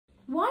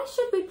Why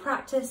should we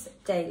practice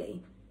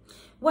daily?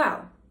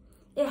 Well,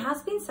 it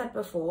has been said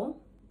before,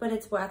 but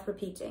it's worth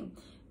repeating.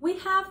 We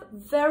have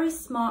very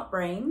smart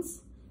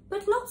brains,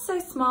 but not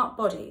so smart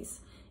bodies.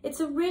 It's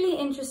a really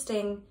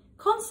interesting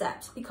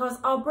concept because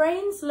our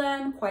brains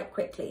learn quite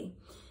quickly.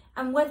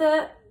 And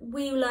whether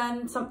we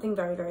learn something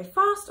very, very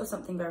fast or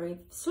something very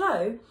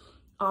slow,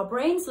 our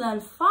brains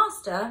learn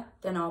faster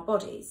than our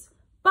bodies.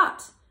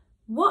 But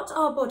what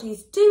our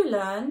bodies do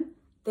learn,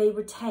 they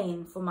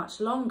retain for much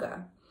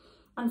longer.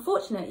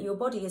 Unfortunately, your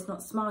body is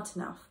not smart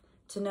enough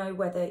to know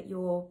whether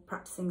you're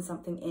practicing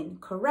something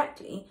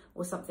correctly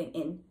or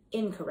something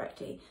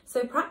incorrectly.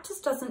 So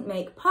practice doesn't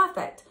make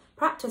perfect,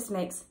 practice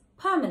makes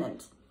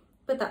permanent.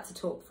 But that's a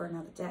talk for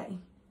another day.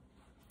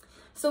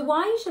 So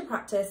why you should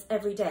practice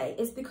every day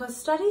is because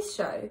studies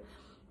show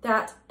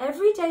that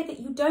every day that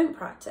you don't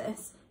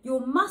practice,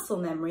 your muscle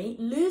memory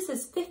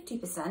loses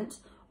 50%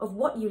 of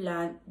what you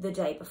learned the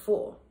day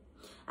before.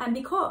 And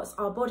because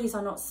our bodies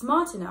are not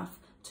smart enough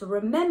to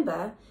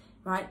remember,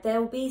 right,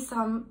 there will be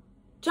some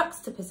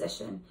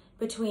juxtaposition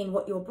between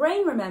what your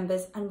brain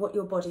remembers and what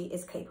your body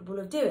is capable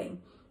of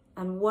doing.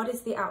 And what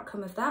is the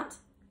outcome of that?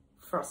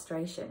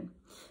 Frustration.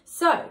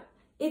 So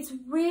it's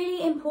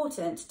really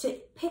important to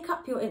pick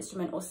up your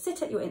instrument or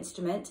sit at your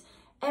instrument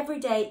every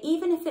day,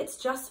 even if it's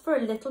just for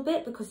a little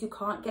bit because you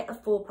can't get a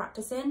full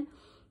practice in,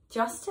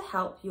 just to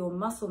help your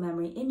muscle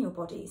memory in your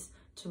bodies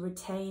to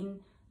retain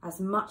as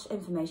much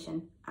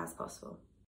information as possible.